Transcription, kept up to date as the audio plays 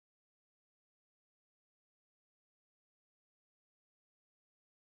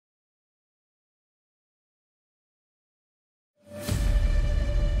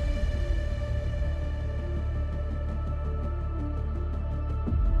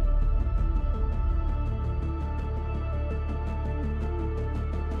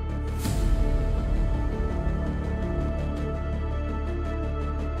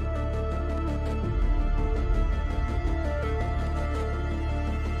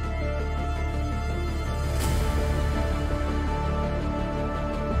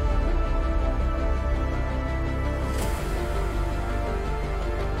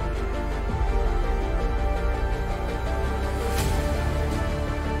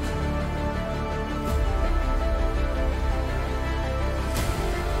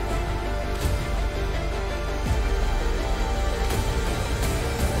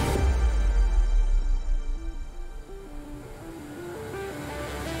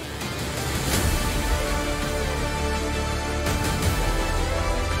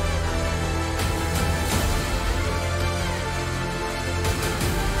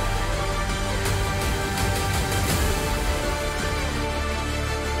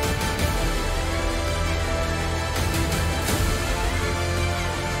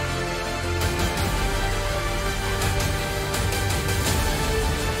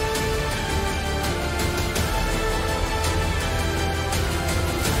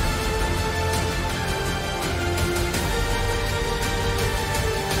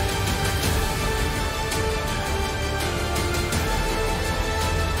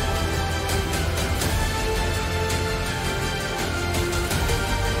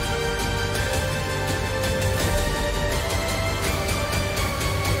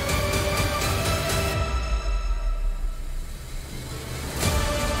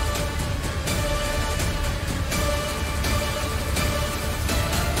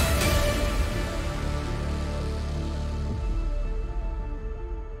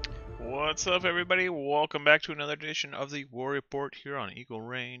What's up, everybody? Welcome back to another edition of the War Report here on Eagle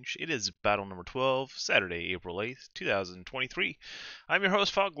Range. It is battle number 12, Saturday, April 8th, 2023. I'm your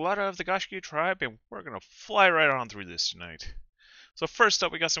host, Foglata of the Goshki tribe, and we're going to fly right on through this tonight. So first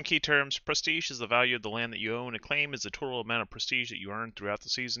up, we got some key terms. Prestige is the value of the land that you own. Acclaim is the total amount of prestige that you earn throughout the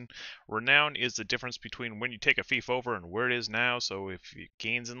season. Renown is the difference between when you take a fief over and where it is now. So if it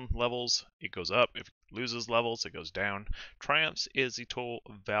gains in levels, it goes up. If it loses levels, it goes down. Triumphs is the total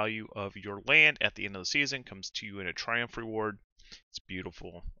value of your land at the end of the season. Comes to you in a triumph reward. It's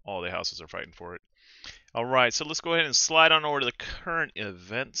beautiful. All the houses are fighting for it. Alright, so let's go ahead and slide on over to the current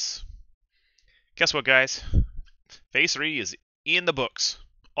events. Guess what, guys? Phase 3 is in the books,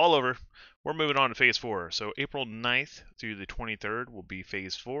 all over. We're moving on to Phase 4. So April 9th through the 23rd will be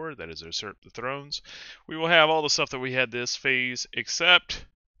Phase 4. That is Usurp the Thrones. We will have all the stuff that we had this phase, except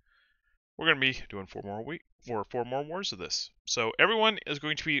we're going to be doing four more wars of this. So everyone is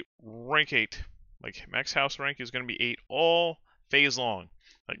going to be rank 8. Like, max house rank is going to be 8 all phase long.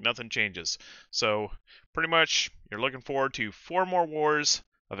 Like, nothing changes. So pretty much you're looking forward to 4 more wars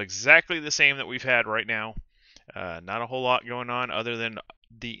of exactly the same that we've had right now. Not a whole lot going on other than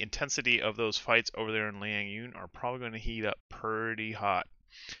the intensity of those fights over there in Liang Yun are probably going to heat up pretty hot.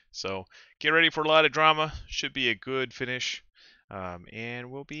 So get ready for a lot of drama. Should be a good finish. And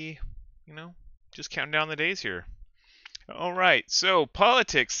we'll be, just counting down the days here. Alright, so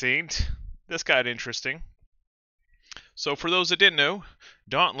politics Saint. This got interesting. So for those that didn't know,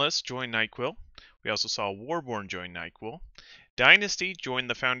 Dauntless joined Nyquil. We also saw Warborn join Nyquil. Dynasty joined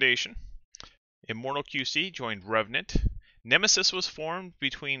the Foundation. Immortal QC joined Revenant. Nemesis was formed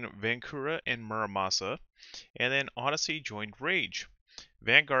between Vancouver and Muramasa. And then Odyssey joined Rage.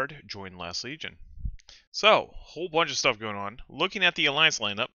 Vanguard joined Last Legion. So, whole bunch of stuff going on. Looking at the Alliance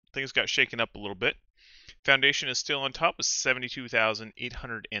lineup, things got shaken up a little bit. Foundation is still on top with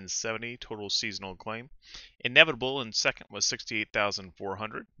 72,870 total seasonal acclaim. Inevitable in second with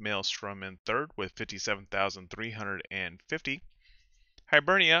 68,400. Maelstrom in third with 57,350.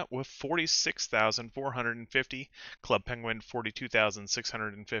 Hibernia with 46,450, Club Penguin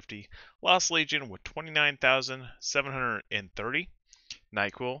 42,650, Lost Legion with 29,730,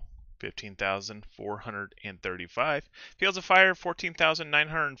 Nyquil 15,435, Fields of Fire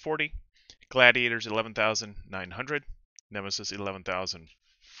 14,940, Gladiators 11,900, Nemesis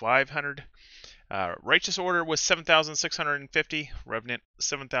 11,500, Righteous Order was 7,650, Revenant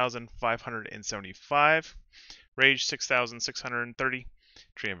 7,575, Rage 6,630,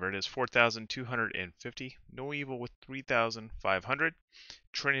 Triumvirate is 4,250, No Evil with 3,500,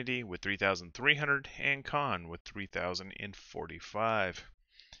 Trinity with 3,300, and Khan with 3,045.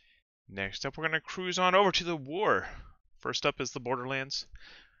 Next up, we're going to cruise on over to the war. First up is the Borderlands.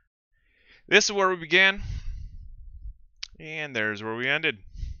 This is where we began, and there's where we ended.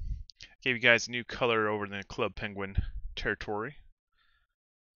 Gave you guys a new color over in the Club Penguin territory.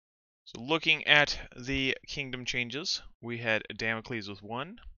 So looking at the kingdom changes, we had Damocles with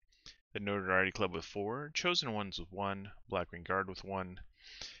 1, the Notoriety Club with 4, Chosen Ones with 1, Blackwing Guard with 1,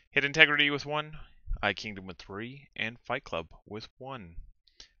 Hid Integrity with 1, Eye Kingdom with 3, and Fight Club with 1.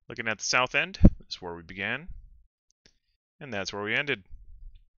 Looking at the south end, that's where we began, and that's where we ended.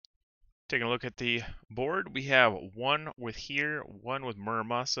 Taking a look at the board, we have 1 with here, 1 with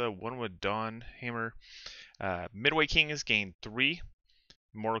Muramasa, 1 with Dawn Hammer. Midway King has gained 3.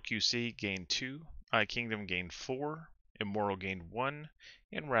 Immortal QC gained 2, Eye Kingdom gained 4, Immortal gained 1,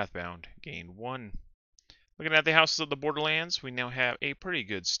 and Wrathbound gained 1. Looking at the houses of the Borderlands, we now have a pretty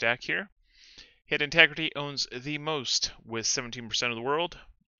good stack here. Hid Integrity owns the most with 17% of the world,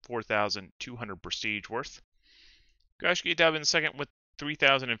 4,200 prestige worth. Goshki Dub in second with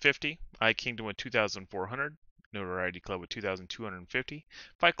 3,050, Eye Kingdom with 2,400, Notoriety Club with 2,250,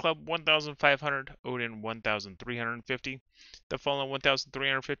 Fight Club 1,500, Odin 1,350, The Fallen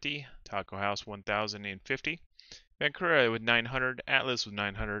 1,350, Taco House 1,050, Vancouver with 900, Atlas with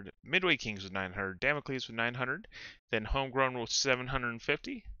 900, Midway Kings with 900, Damocles with 900, then Homegrown with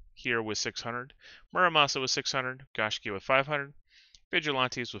 750, Here with 600, Muramasa with 600, Goshki with 500,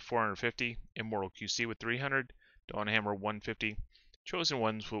 Vigilantes with 450, Immortal QC with 300, Dawnhammer 150, Chosen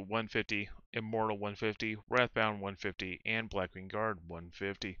Ones with 150, Immortal 150, Wrathbound 150, and Blackwing Guard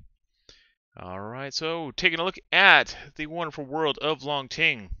 150. Alright, so taking a look at the wonderful world of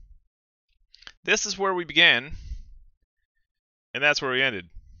Longting. This is where we began, and that's where we ended.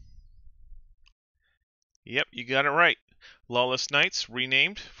 Yep, you got it right. Lawless Knights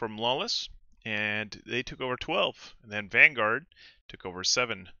renamed from Lawless, and they took over 12. And then Vanguard took over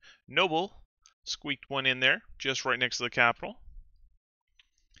 7. Noble squeaked 1 in there, just right next to the capital.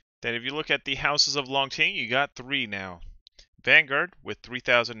 Then if you look at the houses of Longting, you got 3 now. Vanguard with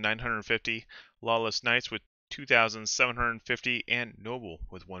 3,950, Lawless Knights with 2,750, and Noble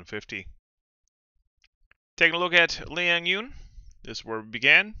with 150. Taking a look at Liang Yun, this is where we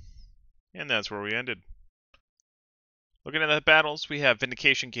began, and that's where we ended. Looking at the battles, we have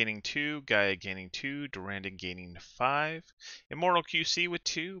Vindication gaining 2, Gaia gaining 2, Durandon gaining 5, Immortal QC with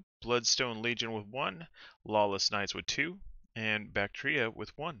 2, Bloodstone Legion with 1, Lawless Knights with 2, and Bactria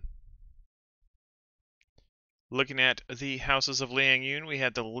with 1. Looking at the houses of Liang Yun, we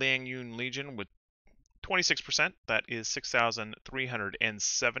had the Liang Yun Legion with 26%, that is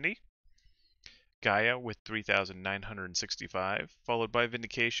 6,370. Gaia with 3,965, followed by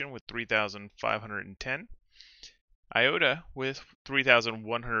Vindication with 3,510. Iota with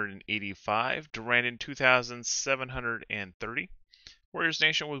 3,185, Durandon 2,730, Warriors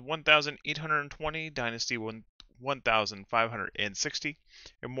Nation with 1,820, Dynasty 1,560,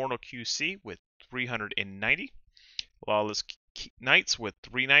 Immortal QC with 390, Lawless Knights with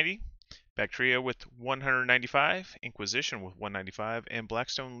 390, Bactria with 195, Inquisition with 195, and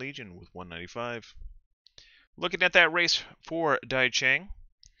Blackstone Legion with 195. Looking at that race for Dai Chang,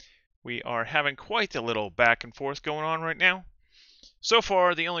 we are having quite a little back and forth going on right now. So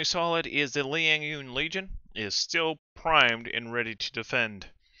far, the only solid is the Liang Yun Legion is still primed and ready to defend.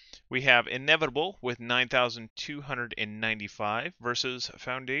 We have Inevitable with 9,295 versus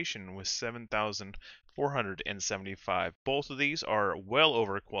Foundation with 7,475. Both of these are well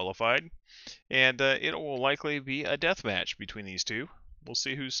overqualified, and it will likely be a death match between these two. We'll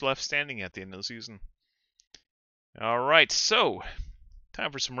see who's left standing at the end of the season. Alright, so time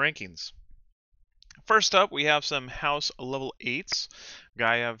for some rankings. First up, we have some House Level 8s.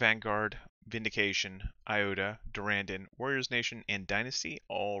 Gaia, Vanguard, Vindication, Iota, Durandon, Warriors Nation, and Dynasty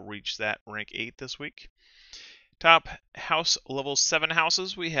all reached that rank 8 this week. Top House Level 7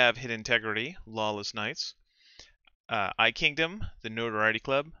 houses, we have Hidden Integrity, Lawless Knights, iKingdom, the Notoriety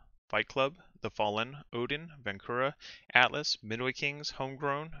Club, Fight Club, The Fallen, Odin, Vancouver, Atlas, Midway Kings,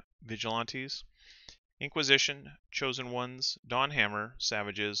 Homegrown, Vigilantes, Inquisition, Chosen Ones, Dawn Hammer,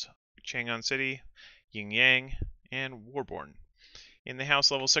 Savages, Chang'an City, Yin Yang, and Warborn. In the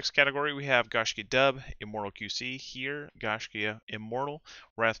House Level 6 category, we have Gashki Dub, Immortal QC, here, Gashkia Immortal,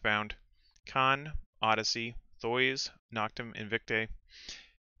 Wrathbound, Khan, Odyssey, Thoys, Noctum Invicte,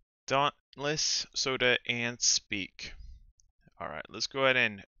 Dauntless, Soda, and Speak. Alright, let's go ahead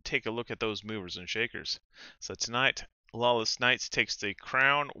and take a look at those movers and shakers. So tonight, Lawless Knights takes the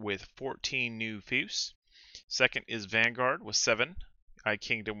crown with 14 new fiefs. Second is Vanguard with 7,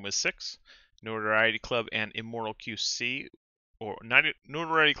 iKingdom with 6, Notoriety Club and Immortal QC, or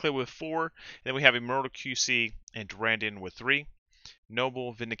Notoriety Club with 4, and then we have Immortal QC and Durandon with 3.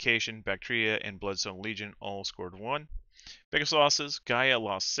 Noble, Vindication, Bactria, and Bloodstone Legion all scored 1. Biggest losses, Gaia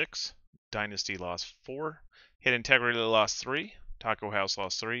lost 6, Dynasty lost 4, Hidden Integrity lost 3, Taco House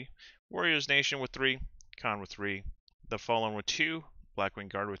lost 3, Warriors Nation with 3, Khan with 3, The Fallen with 2, Blackwing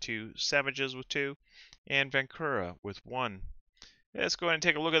Guard with 2, Savages with 2, and Vancouver with 1. Let's go ahead and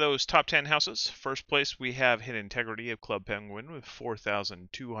take a look at those top 10 houses. First place, we have Hidden Integrity of Club Penguin with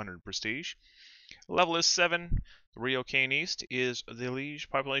 4,200 prestige. Level is 7. Ryokan East is the liege.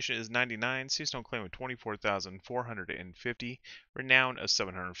 Population is 99. Seasonal claim of 24,450. Renown of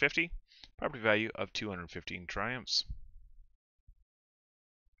 750. Property value of 215 triumphs.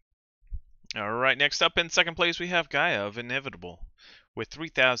 Alright, next up in second place, we have Gaia of Inevitable with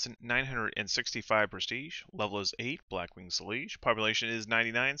 3,965 prestige. Level is 8. Blackwing's liege. Population is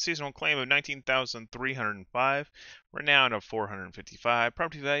 99. Seasonal claim of 19,305. Renown of 455.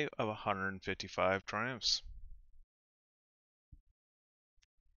 Property value of 155 triumphs.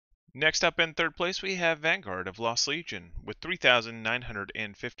 Next up in third place, we have Vanguard of Lost Legion with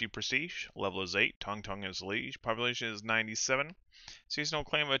 3,950 prestige. Level is 8. Tong Tong is liege. Population is 97. Seasonal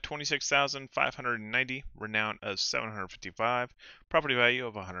claim of 26,590. Renown of 755. Property value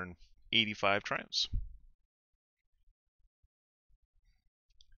of 185 triumphs.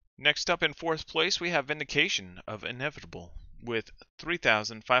 Next up in fourth place, we have Vindication of Inevitable with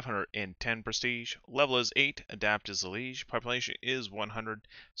 3,510 prestige. Level is 8. Adapt is the liege. Population is 100.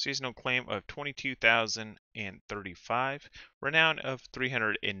 Seasonal claim of 22,035. Renown of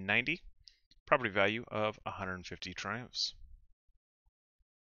 390. Property value of 150 triumphs.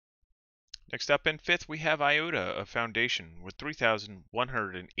 Next up in fifth, we have Iota of Foundation with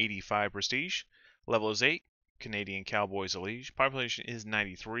 3,185 prestige. Level is 8. Canadian Cowboys liege. Population is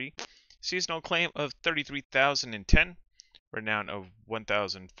 93. Seasonal claim of 33,010. Renown of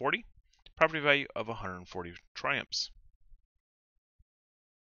 1,040. Property value of 140 triumphs.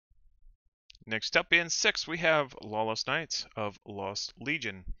 Next up in sixth, we have Lawless Knights of Lost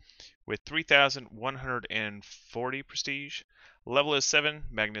Legion with 3,140 prestige. Level is 7.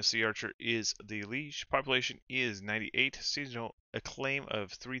 Magnus the Archer is the liege. Population is 98. Seasonal acclaim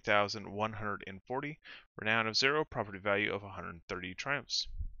of 3,140. Renown of 0. Property value of 130 triumphs.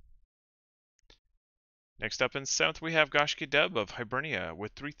 Next up in 7th, we have Gashki Dub of Hibernia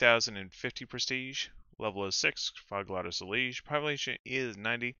with 3,050 prestige. Level is 6. Foglot is the liege. Population is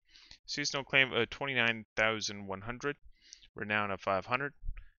 90. Seasonal claim of 29,100. Renown of 500.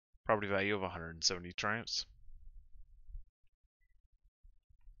 Property value of 170 triumphs.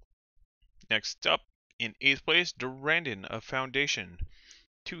 Next up, in 8th place, Durandon of Foundation.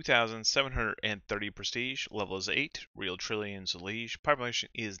 2,730 prestige, level is 8, Real Trillions liege, population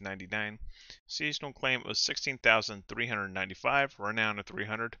is 99, seasonal claim of 16,395, renown of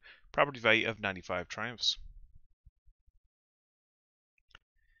 300, property value of 95 triumphs.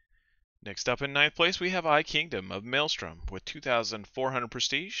 Next up in 9th place, we have Eye Kingdom of Maelstrom with 2,400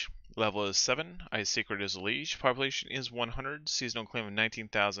 prestige, level is 7, Eye Secret is a liege, population is 100, seasonal claim of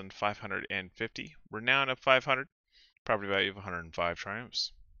 19,550, renown of 500, property value of 105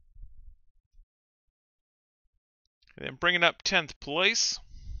 triumphs. And then bringing up 10th place,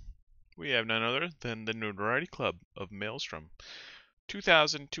 we have none other than the Notoriety Club of Maelstrom.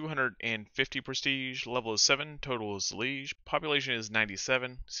 2,250 prestige, level is 7, total is liege, population is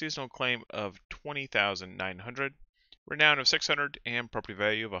 97, seasonal claim of 20,900, renown of 600, and property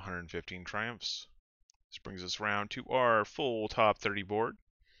value of 115 triumphs. This brings us round to our full top 30 board.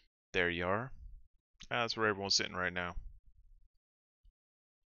 There you are. That's where everyone's sitting right now.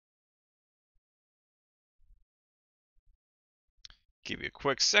 Give you a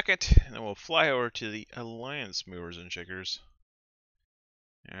quick second, and then we'll fly over to the Alliance Movers and Shakers.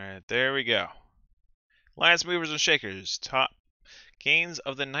 Alright, there we go. Alliance Movers and Shakers. Top gains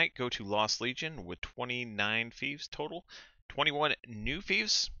of the night go to Lost Legion with 29 fiefs total. 21 new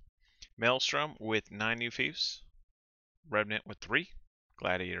fiefs. Maelstrom with 9 new fiefs. Revenant with 3.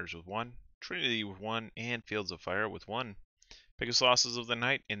 Gladiators with 1. Trinity with 1. And Fields of Fire with 1. Biggest losses of the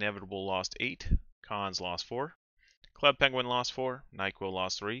night. Inevitable lost 8. Cons lost 4. Club Penguin lost 4, NyQuil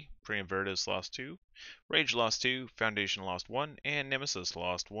lost 3, Triumvirtus lost 2, Rage lost 2, Foundation lost 1, and Nemesis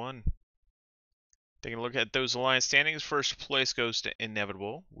lost 1. Taking a look at those alliance standings, first place goes to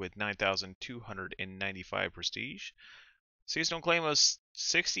Inevitable with 9,295 prestige. Seasonal claim of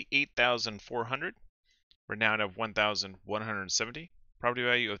 68,400, renown of 1,170, property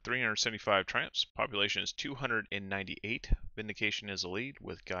value of 375 triumphs, population is 298, Vindication is a lead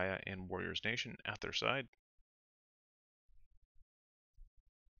with Gaia and Warriors Nation at their side.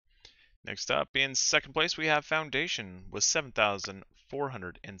 Next up, in second place, we have Foundation with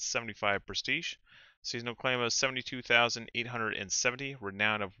 7,475 prestige. Seasonal claim of 72,870.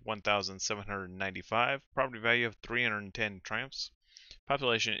 Renown of 1,795. Property value of 310 triumphs.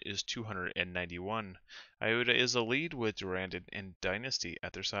 Population is 291. Iota is a lead with Durandon and Dynasty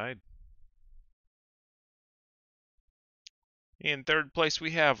at their side. In third place, we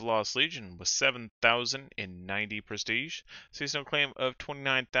have Lost Legion with 7,090 prestige, seasonal claim of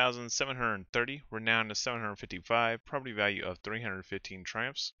 29,730, renown of 755, property value of 315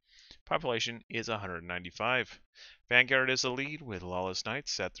 triumphs. Population is 195. Vanguard is a lead with Lawless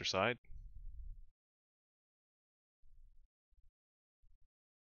Knights at their side.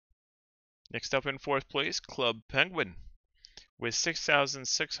 Next up in fourth place, Club Penguin with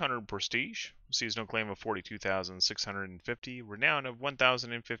 6,600 prestige, seasonal claim of 42,650, renown of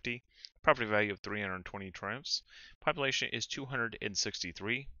 1,050, property value of 320 triumphs, population is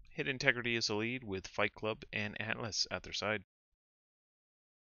 263, hit integrity is the lead with Fight Club and Atlas at their side.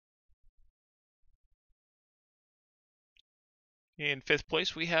 In fifth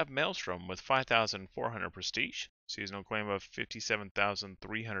place, we have Maelstrom with 5,400 prestige, seasonal claim of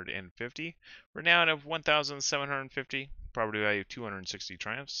 57,350, renown of 1,750, property value of 260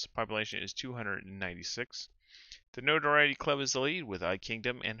 triumphs, population is 296. The Notoriety Club is the lead with Eye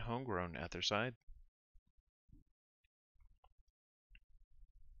Kingdom and Homegrown at their side.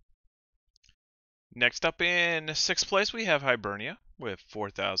 Next up in sixth place, we have Hibernia with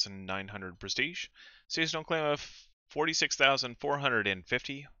 4,900 prestige, seasonal claim of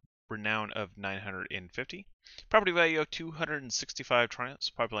 46,450, renown of 950, property value of 265 triumphs,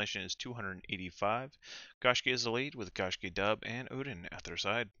 population is 285. Gashki is the lead with Gashki Dub and Odin at their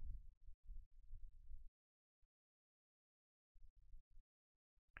side.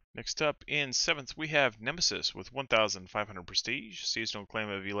 Next up in seventh, we have Nemesis with 1,500 prestige, seasonal claim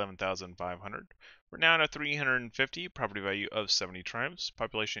of 11,500, renown of 350, property value of 70 triumphs,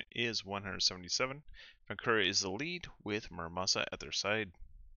 population is 177. Vancouver is the lead with Muramasa at their side.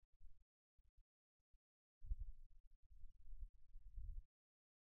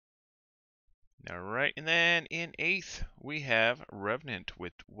 Alright, and then in 8th, we have Revenant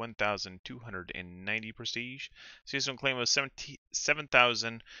with 1,290 prestige. Seasonal claim of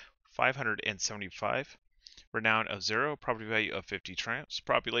 7,575. Renown of 0, property value of 50 triumphs.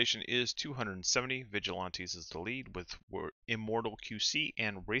 Population is 270. Vigilantes is the lead with Immortal QC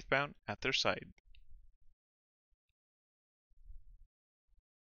and Wraithbound at their side.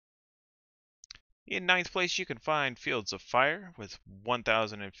 In 9th place, you can find Fields of Fire with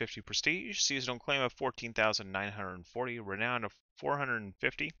 1,050 prestige, seasonal claim of 14,940, renown of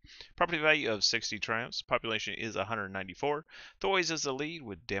 450, property value of 60 triumphs, population is 194. Thoys is the lead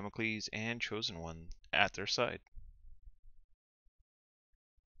with Damocles and Chosen One at their side.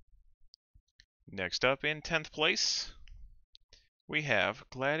 Next up, in 10th place, we have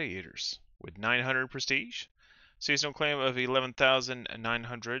Gladiators with 900 prestige, seasonal claim of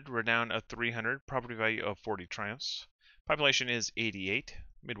 11,900, renown of 300, property value of 40 triumphs. Population is 88.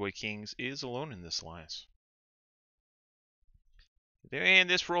 Midway Kings is alone in this alliance. And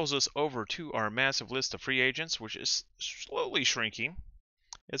this rolls us over to our massive list of free agents, which is slowly shrinking.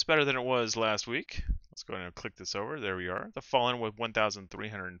 It's better than it was last week. Let's go ahead and click this over. There we are. The Fallen with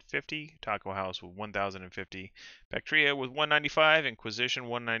 1,350, Taco House with 1,050, Bactria with 195, Inquisition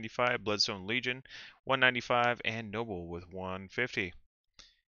 195, Bloodstone Legion 195, and Noble with 150.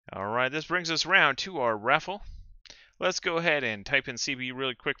 Alright, this brings us around to our raffle. Let's go ahead and type in CB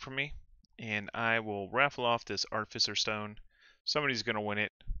really quick for me, and I will raffle off this Artificer Stone. Somebody's going to win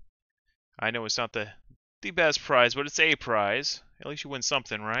it. I know it's not the best prize, but it's a prize. At least you win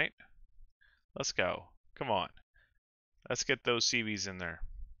something, right? Let's go. Come on. Let's get those CBs in there.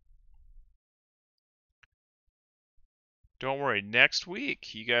 Don't worry, next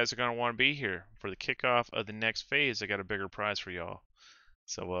week you guys are going to want to be here for the kickoff of the next phase. I got a bigger prize for y'all.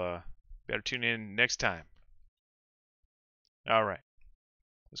 So better tune in next time. Alright.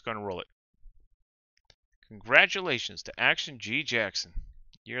 Let's go and roll it. Congratulations to Action G Jackson.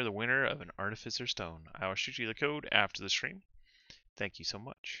 You're the winner of an Artificer Stone. I will shoot you the code after the stream. Thank you so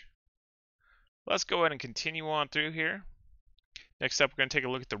much. Let's go ahead and continue on through here. Next up, we're going to take a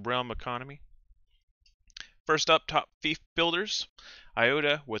look at the Realm economy. First up, top fief builders.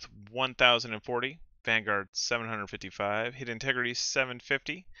 Iota with 1,040. Vanguard 755, Hit Integrity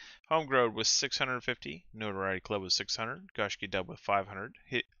 750, Homegrown with 650, Notoriety Club with 600, Goshki Dub with 500,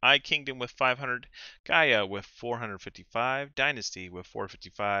 Eye Kingdom with 500, Gaia with 455, Dynasty with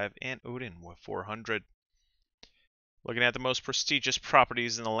 455, and Odin with 400. Looking at the most prestigious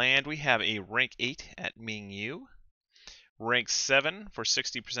properties in the land, we have a rank 8 at Mingyu, rank 7 for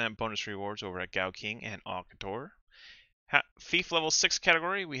 60% bonus rewards over at Gao King and Akator. Fief level 6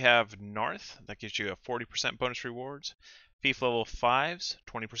 category, we have North, that gives you a 40% bonus rewards. Fief level 5s,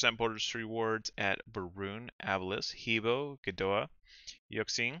 20% bonus rewards at Barun, Avalis, Hebo, Gadoa,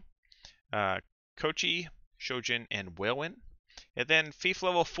 Yuxing, Kochi, Shojin, and Whalewin. And then Fief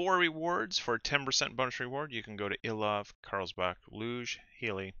level 4 rewards for 10% bonus reward, you can go to Ilov, Carlsbach, Luge,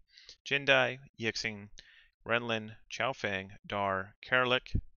 Healy, Jindai, Yixing, Renlin, Chaofeng, Dar,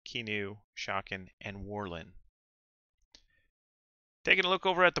 Karalik, Kinu, Shakin, and Warlin. Taking a look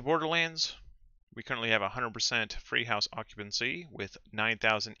over at the Borderlands, we currently have 100% free house occupancy with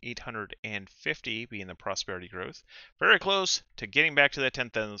 9,850 being the prosperity growth. Very close to getting back to that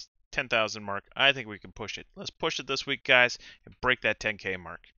 10,000 mark. I think we can push it. Let's push it this week, guys, and break that 10K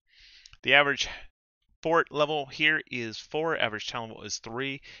mark. The average fort level here is 4, average town level is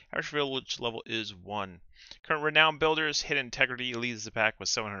 3, average village level is 1. Current renowned builders, Hit Integrity leads the pack with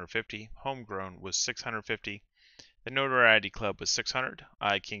 750, Homegrown with 650, the Notoriety Club with 600,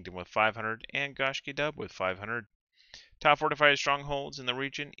 Eye Kingdom with 500, and Goshki Dub with 500. Top fortified strongholds in the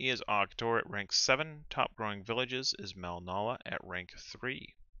region is Akator at rank 7. Top growing villages is Malnala at rank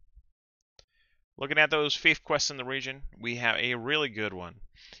 3. Looking at those fief quests in the region, we have a really good one.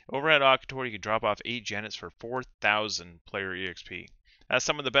 Over at Akator, you can drop off 8 Janets for 4,000 player EXP. That's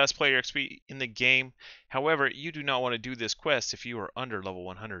some of the best player XP in the game. However, you do not want to do this quest if you are under level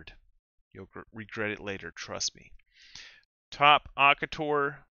 100. You'll regret it later, trust me. Top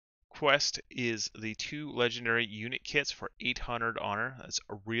Akator quest is the 2 legendary unit kits for 800 honor. That's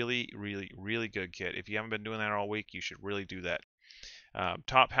a really good kit. If you haven't been doing that all week, you should really do that.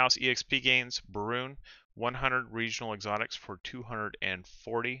 Top house EXP gains, Barun, 100 regional exotics for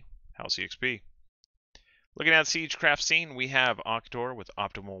 240 house EXP. Looking at Siegecraft scene, we have Akator with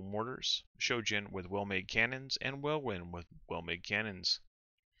optimal mortars, Shojin with well-made cannons, and Whalewin with well-made cannons.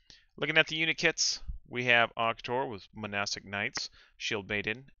 Looking at the unit kits, we have Akator with Monastic Knights, Shield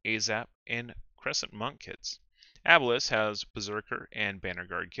Maiden, Azap, and Crescent Monk kits. Abolus has Berserker and Banner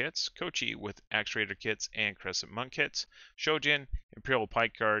Guard kits, Kochi with Actuator kits and Crescent Monk kits, Shojin, Imperial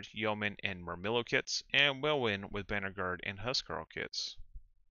Pike Guard, Yeoman, and Murmillo kits, and Wellwyn with Banner Guard and Huskarl kits.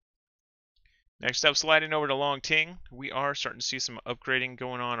 Next up, sliding over to Long Ting, we are starting to see some upgrading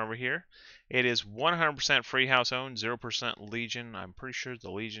going on over here. It is 100% free house owned, 0% Legion. I'm pretty sure the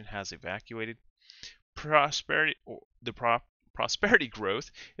Legion has evacuated. Prosperity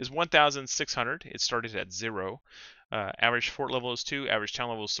growth is 1,600. It started at 0. Average fort level is 2. Average town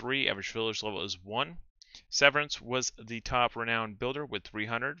level is 3. Average village level is 1. Severance was the top renowned builder with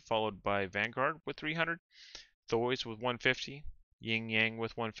 300, followed by Vanguard with 300. Thois with 150. Yin Yang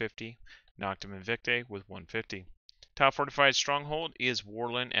with 150. Noctum Invicte with 150. Top fortified stronghold is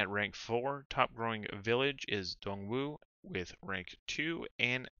Warlin at rank 4. Top growing village is Dongwu with rank 2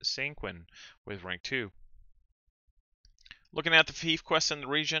 and Sanquin with rank 2. Looking at the fief quests in the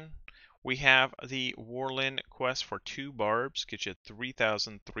region, we have the Warlin quest for 2 barbs, get you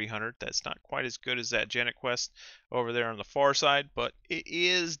 3,300. That's not quite as good as that Janet quest over there on the far side, but it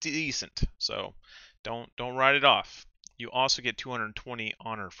is decent. So don't write it off. You also get 220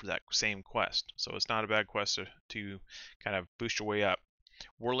 honor for that same quest, so it's not a bad quest to kind of boost your way up.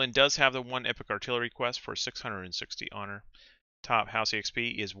 Warlin does have the 1 epic artillery quest for 660 honor. Top house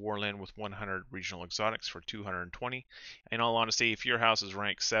EXP is Warlin with 100 regional exotics for 220. In all honesty, if your house is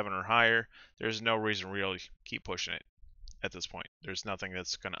ranked 7 or higher, there's no reason to really keep pushing it at this point. There's nothing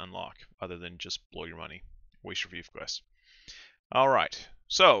that's going to unlock other than just blow your money, waste your fief quest. Alright,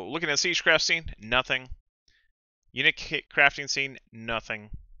 so looking at Siegecraft scene, nothing. Unit crafting scene, nothing.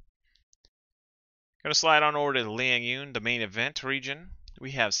 Going to slide on over to Liangyun, the main event region.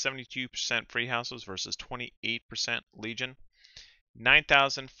 We have 72% free houses versus 28% Legion.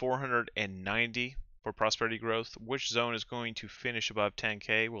 9,490 for prosperity growth. Which zone is going to finish above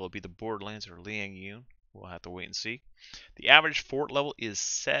 10k? Will it be the Borderlands or Liangyun? We'll have to wait and see. The average fort level is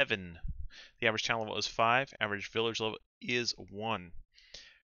 7. The average town level is 5. Average village level is 1.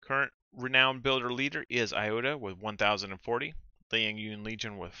 Current renowned builder leader is Iota with 1,040. Liangyun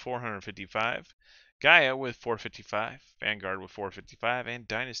Legion with 455. Gaia with 455. Vanguard with 455. And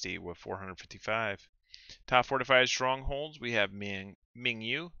Dynasty with 455. Top fortified strongholds, we have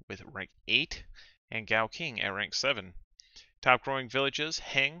Mingyu with rank 8 and Gao King at rank 7. Top growing villages,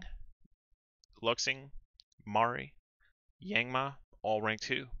 Heng, Luxing, Mari, Yangma, all rank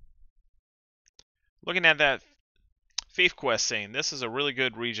 2. Looking at that fief quest scene, this is a really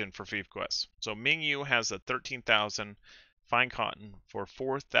good region for fief quests. So Mingyu has the 13,000 fine cotton for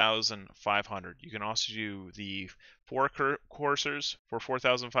 4,500. You can also do the 4 coursers for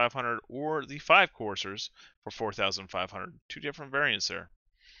 4,500 or the 5 coursers for 4,500. 2 different variants there.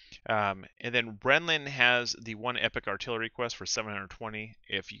 And then Renlin has the 1 epic artillery quest for 720.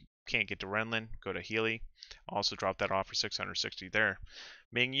 If you can't get to Renlin, go to Healy. Also drop that off for 660 there.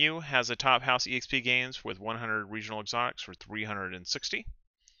 Mingyu has a top house EXP gains with 100 regional exotics for 360.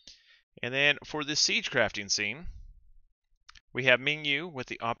 And then for the siege crafting scene, we have Mingyu with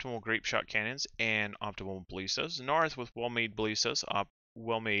the optimal grape shot cannons and optimal ballistas, Narth with well-made ballistas,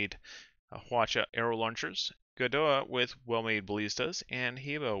 well-made Hwacha arrow launchers, Godoa with well-made ballistas, and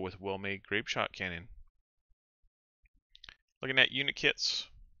Hebo with well-made grape shot cannon. Looking at unit kits.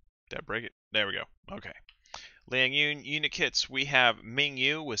 Did I break it? There we go. Okay. Liangyun unit kits. We have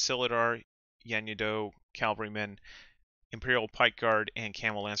Mingyu with Silidar, Yanyado, Cavalrymen, Imperial Pike Guard, and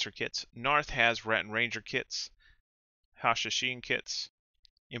Camel Lancer kits. Narth has Rat and Ranger kits, Hashashin kits,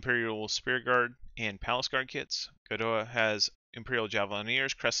 Imperial Spear Guard, and Palace Guard kits. Godoa has Imperial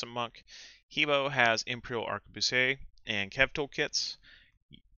Javelineers, Crescent Monk. Hebo has Imperial Arquebusade and Kevtol kits.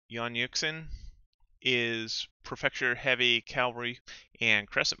 Yonyuxin is Prefecture Heavy Cavalry and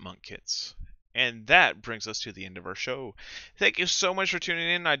Crescent Monk kits. And that brings us to the end of our show. Thank you so much for tuning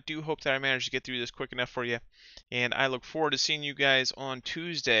in. I do hope that I managed to get through this quick enough for you. And I look forward to seeing you guys on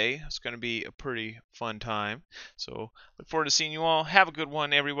Tuesday. It's going to be a pretty fun time. So look forward to seeing you all. Have a good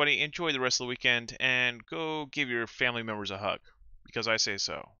one, everybody. Enjoy the rest of the weekend. And go give your family members a hug. Because I say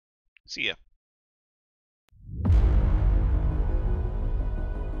so. See ya.